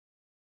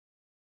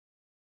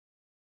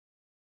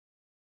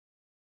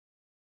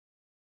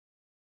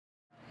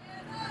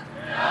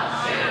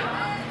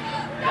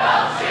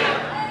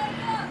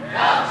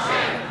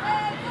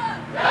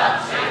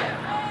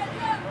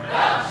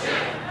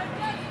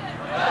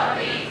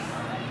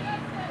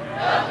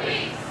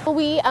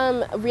We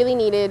really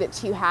needed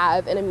to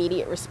have an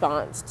immediate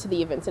response to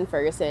the events in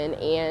Ferguson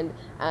and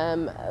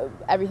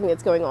everything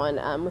that's going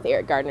on with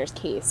Eric Gardner's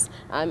case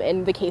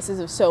and the cases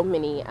of so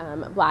many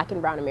Black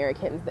and brown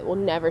Americans that will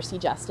never see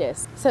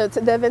justice. So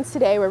the events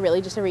today were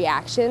really just a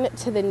reaction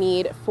to the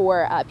need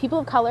for people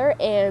of color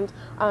and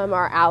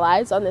our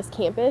allies on this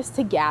campus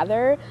to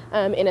gather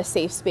in a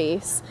safe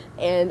space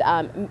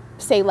and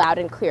say loud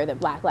and clear that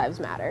Black Lives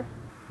Matter.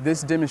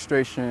 This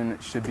demonstration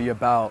should be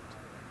about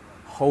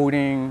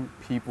holding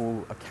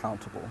people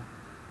accountable.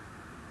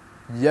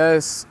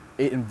 Yes,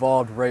 it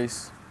involved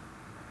race,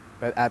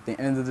 but at the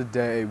end of the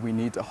day, we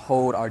need to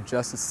hold our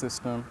justice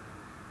system,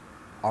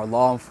 our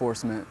law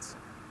enforcement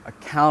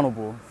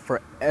accountable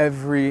for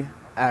every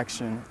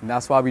action. And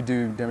that's why we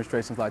do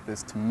demonstrations like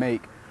this, to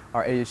make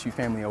our ASU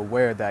family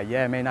aware that,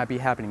 yeah, it may not be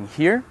happening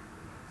here,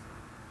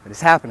 but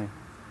it's happening.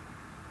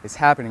 It's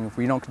happening. If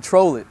we don't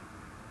control it,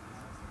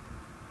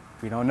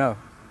 we don't know.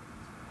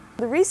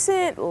 The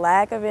recent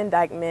lack of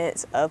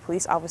indictments of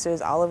police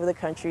officers all over the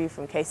country,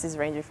 from cases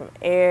ranging from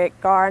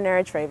Eric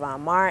Gardner, Trayvon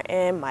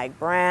Martin, Mike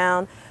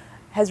Brown,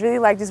 has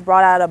really just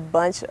brought out a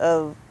bunch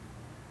of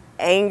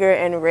anger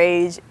and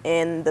rage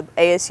in the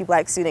ASU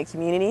Black student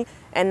community,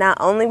 and not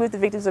only with the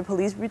victims of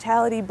police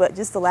brutality, but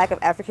just the lack of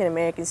African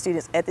American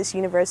students at this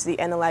university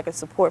and the lack of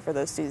support for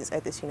those students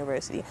at this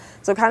university.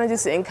 So kind of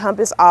just to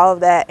encompass all of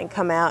that and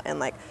come out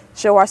and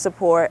show our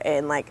support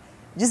and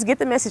just get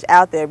the message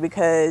out there,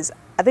 because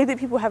I think that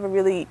people have a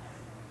really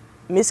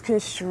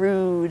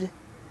misconstrued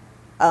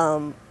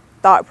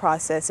thought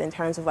process in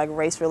terms of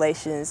race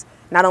relations,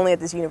 not only at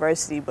this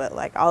university, but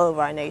all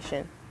over our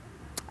nation.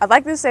 I'd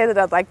like to say that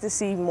I'd like to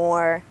see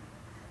more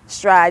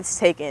strides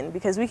taken,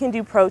 because we can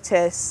do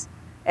protests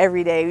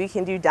every day, we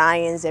can do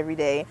die-ins every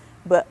day,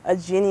 but a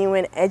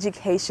genuine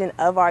education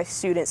of our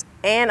students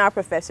and our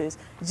professors,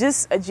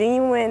 just a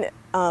genuine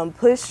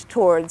push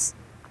towards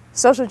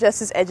social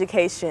justice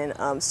education,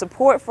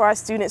 support for our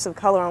students of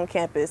color on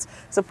campus,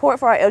 support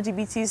for our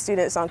LGBT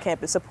students on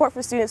campus, support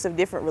for students of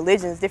different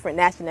religions, different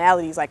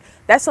nationalities.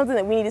 That's something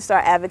that we need to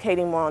start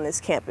advocating more on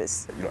this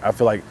campus. I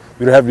feel like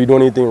we don't have to be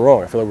doing anything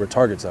wrong. I feel like we're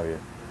targets out here.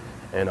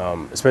 And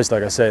especially,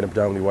 like I said, in a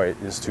predominantly white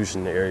institution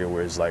in the area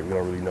where it's we don't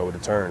really know where to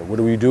turn. What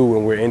do we do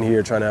when we're in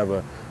here trying to have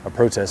a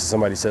protest and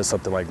somebody says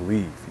something like,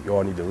 leave, you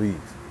all need to leave?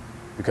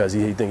 Because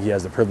he thinks he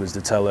has the privilege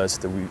to tell us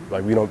that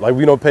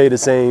we don't pay the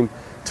same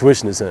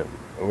tuition as him.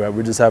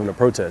 We're just having a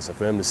protest, and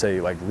for him to say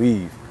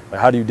leave,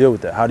 how do you deal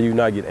with that? How do you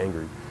not get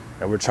angry?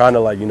 And we're trying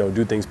to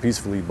do things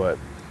peacefully, but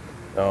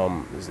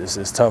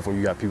it's tough when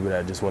you got people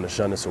that just want to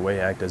shun us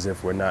away, act as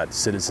if we're not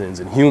citizens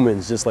and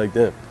humans just like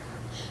them.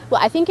 Well,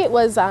 I think it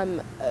was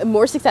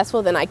more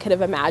successful than I could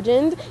have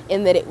imagined,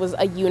 in that it was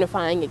a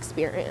unifying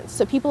experience.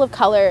 So people of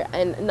color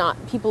and not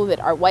people that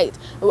are white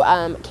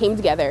came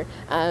together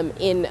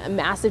in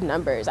massive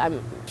numbers.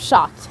 I'm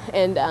shocked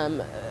and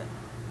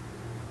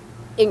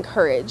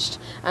encouraged,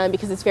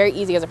 because it's very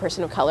easy as a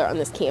person of color on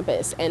this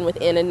campus and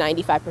within a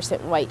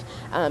 95% white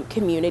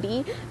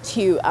community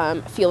to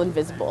feel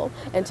invisible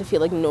and to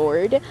feel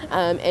ignored.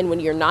 And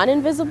when you're not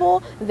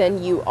invisible,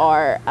 then you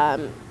are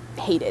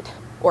hated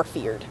or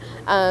feared.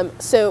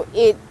 So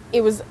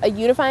it was a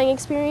unifying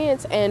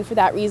experience, and for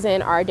that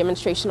reason our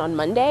demonstration on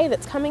Monday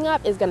that's coming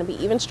up is going to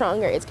be even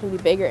stronger, it's going to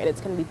be bigger, and it's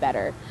going to be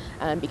better,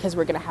 because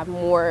we're going to have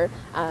more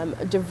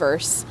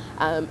diverse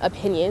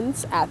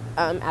opinions at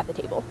the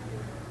table.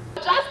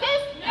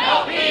 Justice?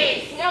 No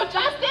peace! No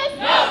justice?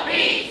 No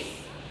peace!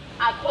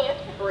 I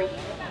can't breathe.